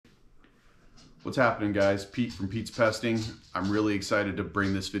What's happening, guys? Pete from Pete's Pesting. I'm really excited to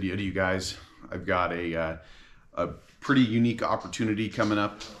bring this video to you guys. I've got a pretty unique opportunity coming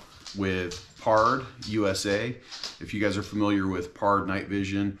up with PARD USA. If you guys are familiar with PARD night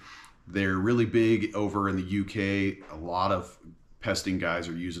vision, they're really big over in the UK. A lot of pesting guys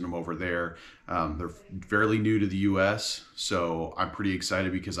are using them over there. They're fairly new to the US, so I'm pretty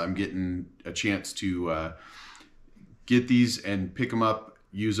excited because I'm getting a chance to get these and pick them up,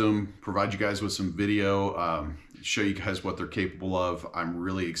 use them, provide you guys with some video, show you guys what they're capable of. I'm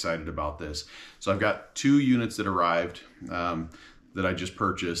really excited about this. So I've got 2 units that arrived that I just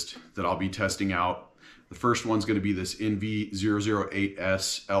purchased that I'll be testing out. The first one's going to be this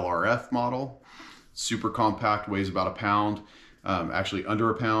NV008s LRF model. Super compact, weighs about a pound, actually under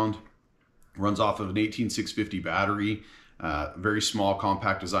a pound. Runs off of an 18650 battery. Very small,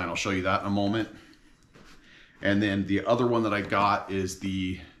 compact design. I'll show you that in a moment. And then the other one that I got is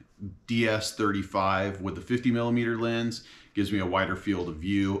the DS35 with the 50mm lens. Gives me a wider field of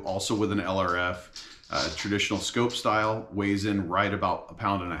view. Also with an LRF, traditional scope style, weighs in right about a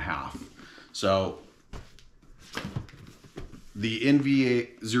pound and a half. So the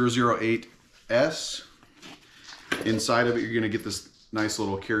NV008s, inside of it, you're gonna get this nice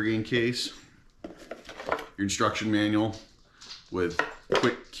little carrying case, your instruction manual with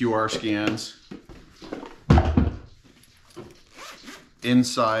quick QR scans.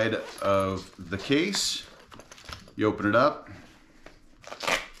 Inside of the case, you open it up,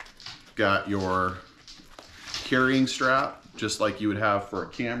 got your carrying strap, just like you would have for a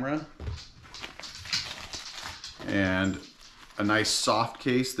camera, and a nice soft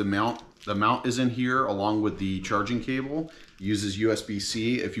case. The mount is in here along with the charging cable. Uses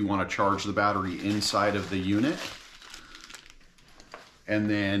USB-C if you want to charge the battery inside of the unit. And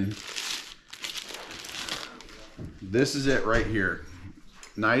then this is it right here.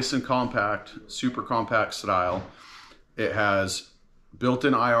 Nice and compact, super compact style. It has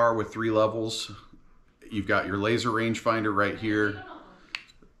built-in IR with 3 levels. You've got your laser rangefinder right here.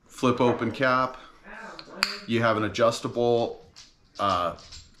 Flip open cap. You have an adjustable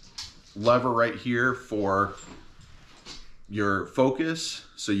lever right here for your focus,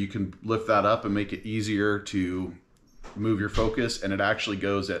 so you can lift that up and make it easier to move your focus, and it actually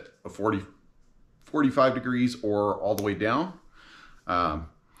goes at a 45 degrees or all the way down.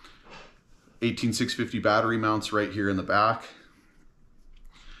 18650 battery mounts right here in the back.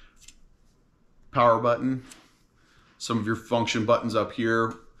 Power button. Some of your function buttons up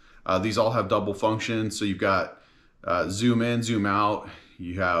here. These all have double function, so you've got zoom in, zoom out.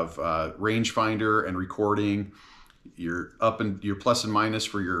 You have rangefinder and recording. Your plus and minus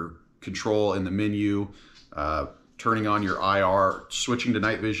for your control in the menu. Turning on your IR, switching to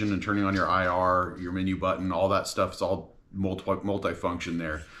night vision and turning on your IR, your menu button, all that stuff is all multi-function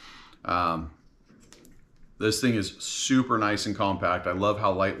there. This thing is super nice and compact. I love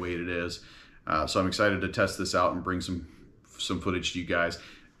how lightweight it is. So I'm excited to test this out and bring some footage to you guys.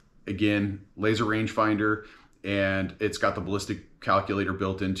 Again, laser rangefinder, and it's got the ballistic calculator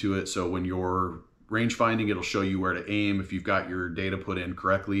built into it. So when you're range finding, it'll show you where to aim. If you've got your data put in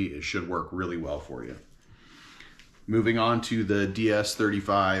correctly, it should work really well for you. Moving on to the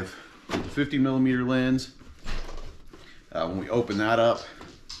DS35 with the 50mm lens. When we open that up,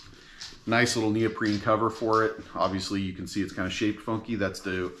 nice little neoprene cover for it. Obviously you can see it's kind of shaped funky. That's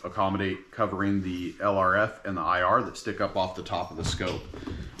to accommodate covering the LRF and the IR that stick up off the top of the scope.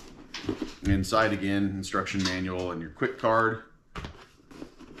 Inside again, instruction manual and your quick card.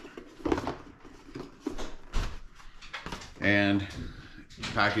 And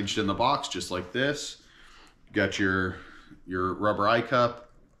packaged in the box just like this. You got your rubber eye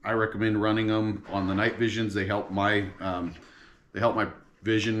cup. I recommend running them on the night visions. They help my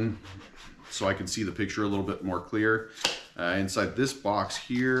vision so I can see the picture a little bit more clear. Inside this box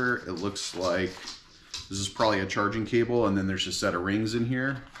here, it looks like this is probably a charging cable, and then there's a set of rings in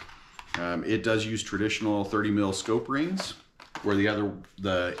here. It does use traditional 30mm scope rings, where the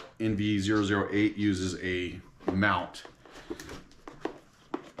NV008 uses a mount.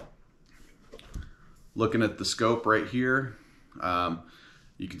 Looking at the scope right here,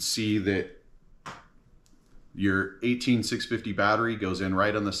 you can see that your 18650 battery goes in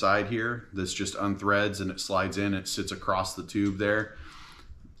right on the side here. This just unthreads and it slides in. It sits across the tube there.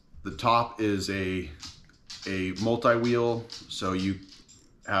 The top is a multi-wheel, so you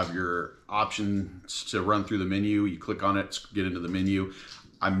have your options to run through the menu. You click on it, get into the menu.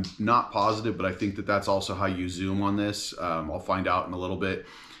 I'm not positive, but I think that that's also how you zoom on this. I'll find out in a little bit.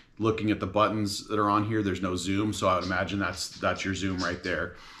 Looking at the buttons that are on here, there's no zoom, so I would imagine that's your zoom right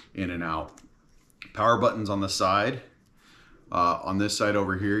there, in and out. Power buttons on the side On this side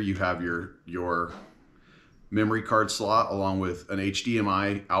over here, you have your memory card slot along with an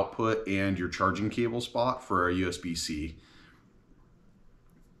HDMI output and your charging cable spot for a USB-C.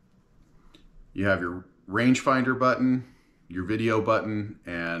 You have your rangefinder button, your video button,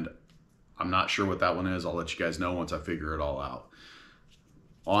 and I'm not sure what that one is. I'll let you guys know once I figure it all out.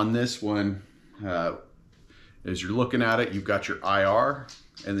 On this one, as you're looking at it, you've got your IR,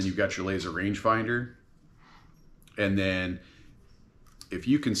 and then you've got your laser rangefinder. And then if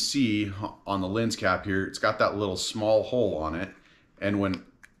you can see on the lens cap here, it's got that little small hole on it. And when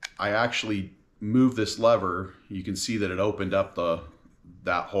I actually move this lever, you can see that it opened up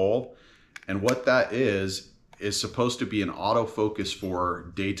that hole. And what that is supposed to be an autofocus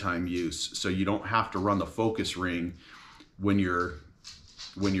for daytime use. So you don't have to run the focus ring when you're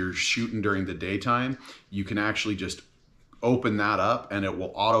shooting during the daytime. You can actually just open that up and it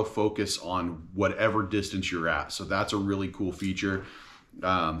will autofocus on whatever distance you're at. So that's a really cool feature.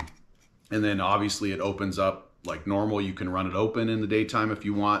 And then obviously it opens up like normal. You can run it open in the daytime if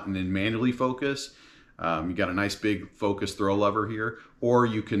you want and then manually focus. You got a nice big focus throw lever here, or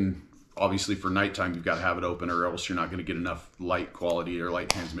you can, obviously for nighttime, you've got to have it open or else you're not going to get enough light quality or light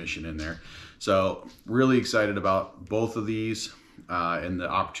transmission in there. So really excited about both of these and the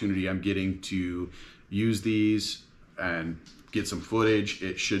opportunity I'm getting to use these and get some footage.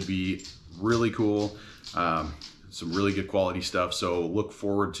 It should be really cool. Some really good quality stuff. So look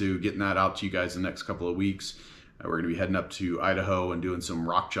forward to getting that out to you guys in the next couple of weeks. We're going to be heading up to Idaho and doing some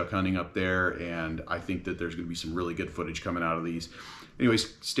rock chuck hunting up there. And I think that there's going to be some really good footage coming out of these.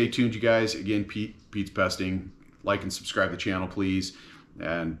 Anyways, stay tuned, you guys. Again, Pete's Pesting. Like and subscribe to the channel, please.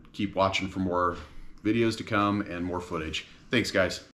 And keep watching for more videos to come and more footage. Thanks, guys.